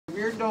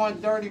doing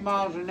 30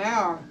 miles an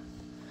hour,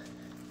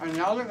 and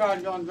the other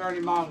guy's doing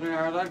 30 miles an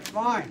hour, that's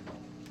fine.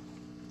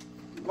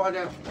 But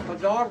if a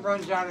dog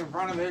runs out in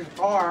front of his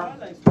car,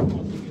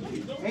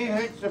 he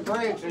hits the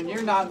brakes and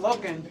you're not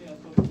looking,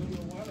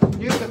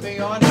 you could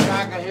be on the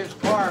back of his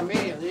car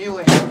immediately. You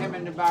would hit him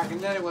in the back and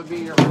then it would be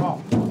your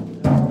fault.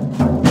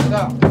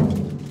 So,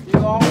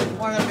 you always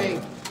want to be,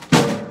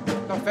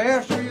 the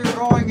faster you're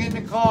going in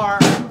the car,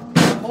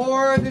 the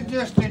more the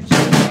distance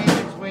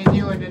is between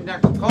you and the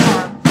next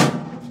car,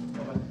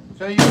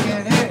 so you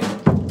can't hit it.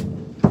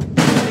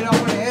 If you don't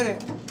want to hit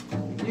it,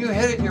 you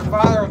hit it, your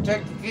father will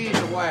take the keys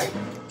away.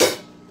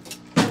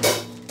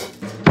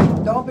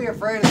 Don't be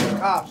afraid of the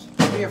cops.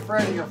 Be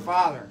afraid of your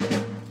father.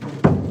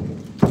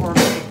 Or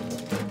me.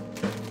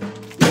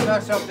 You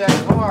mess up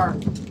that car,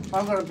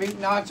 I'm going to beat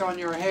knots on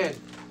your head.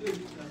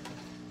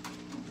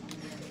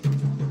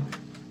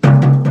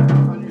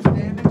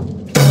 Understand it?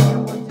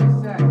 What's he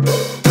say?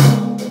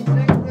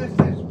 Safe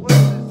distance. What is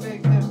a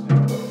safe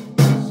distance?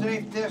 A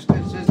safe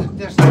distance is a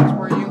distance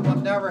where you will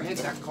never hit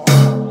that car.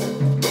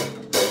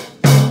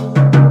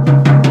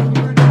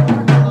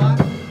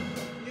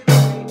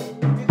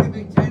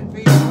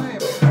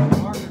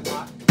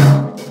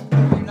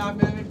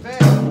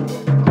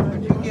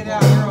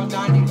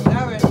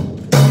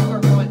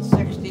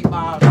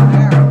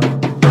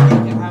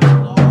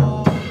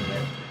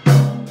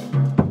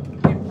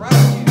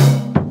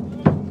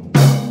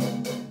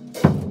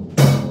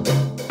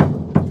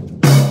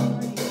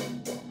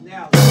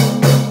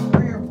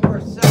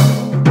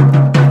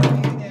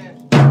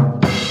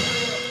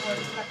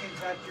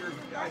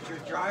 At your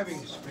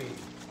driving speed.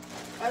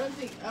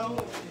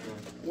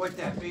 What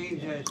that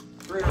means is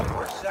 3 or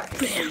 4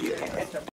 seconds so you can hit the